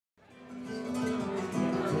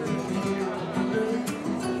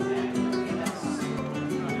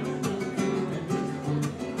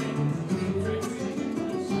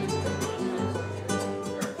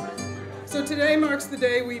Today marks the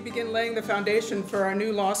day we begin laying the foundation for our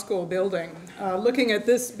new law school building. Looking at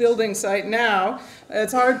this building site now,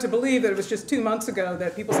 it's hard to believe that it was just 2 months ago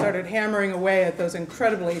that people started hammering away at those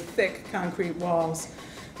incredibly thick concrete walls.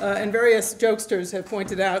 And various jokesters have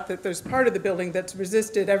pointed out that there's part of the building that's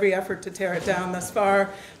resisted every effort to tear it down thus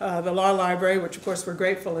far. The law library, which of course we're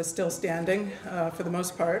grateful is still standing for the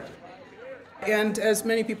most part. And as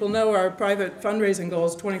many people know, our private fundraising goal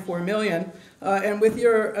is $24 million. And with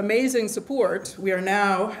your amazing support, we are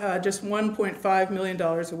now just $1.5 million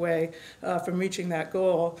away from reaching that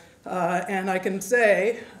goal. And I can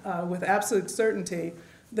say with absolute certainty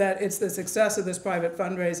that it's the success of this private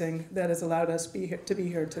fundraising that has allowed us to be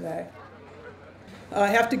here today. I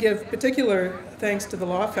have to give particular thanks to the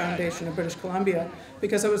Law Foundation of British Columbia,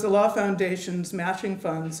 because it was the Law Foundation's matching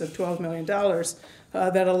funds of $12 million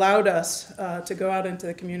that allowed us to go out into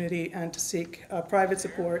the community and to seek private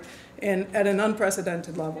support at an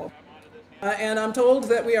unprecedented level. And I'm told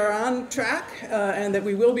that we are on track and that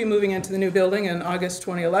we will be moving into the new building in August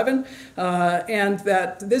 2011, and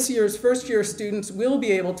that this year's first-year students will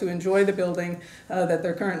be able to enjoy the building that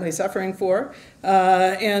they're currently suffering for.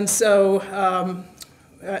 And so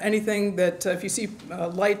anything that, if you see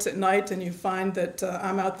lights at night and you find that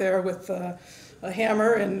I'm out there with a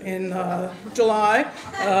hammer in July,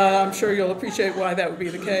 I'm sure you'll appreciate why that would be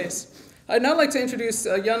the case. I'd now like to introduce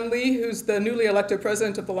Yun Li, who's the newly elected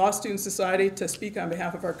president of the Law Student Society, to speak on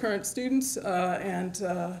behalf of our current students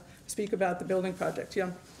and speak about the building project.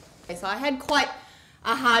 Yun. So I had quite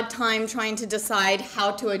a hard time trying to decide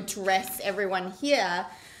how to address everyone here.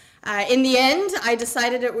 In the end, I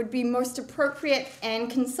decided it would be most appropriate and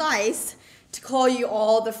concise to call you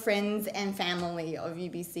all the friends and family of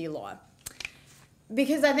UBC Law.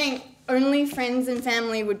 Because I think only friends and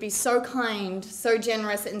family would be so kind, so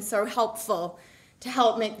generous, and so helpful to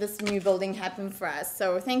help make this new building happen for us.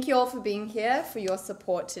 So thank you all for being here, for your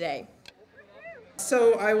support today.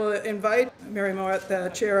 So I will invite Mary Mouat, the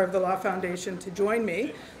chair of the Law Foundation, to join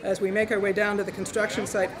me as we make our way down to the construction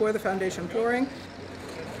site for the foundation pouring.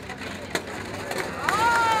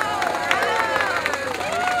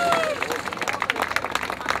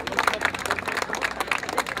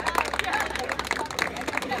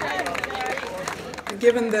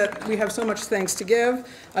 Given that we have so much thanks to give,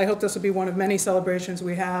 I hope this will be one of many celebrations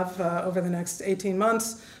we have over the next 18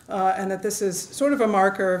 months, and that this is sort of a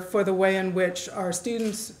marker for the way in which our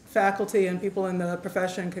students, faculty, and people in the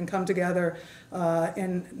profession can come together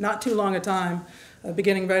in not too long a time,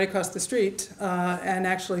 beginning right across the street, and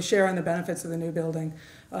actually share in the benefits of the new building,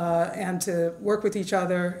 and to work with each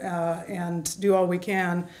other and do all we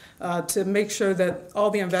can to make sure that all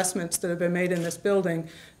the investments that have been made in this building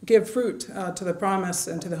give fruit to the promise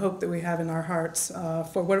and to the hope that we have in our hearts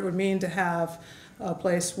for what it would mean to have a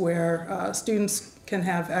place where students can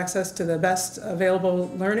have access to the best available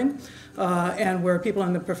learning and where people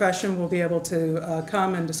in the profession will be able to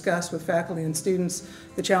come and discuss with faculty and students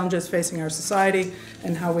the challenges facing our society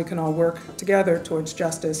and how we can all work together towards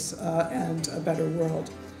justice and a better world.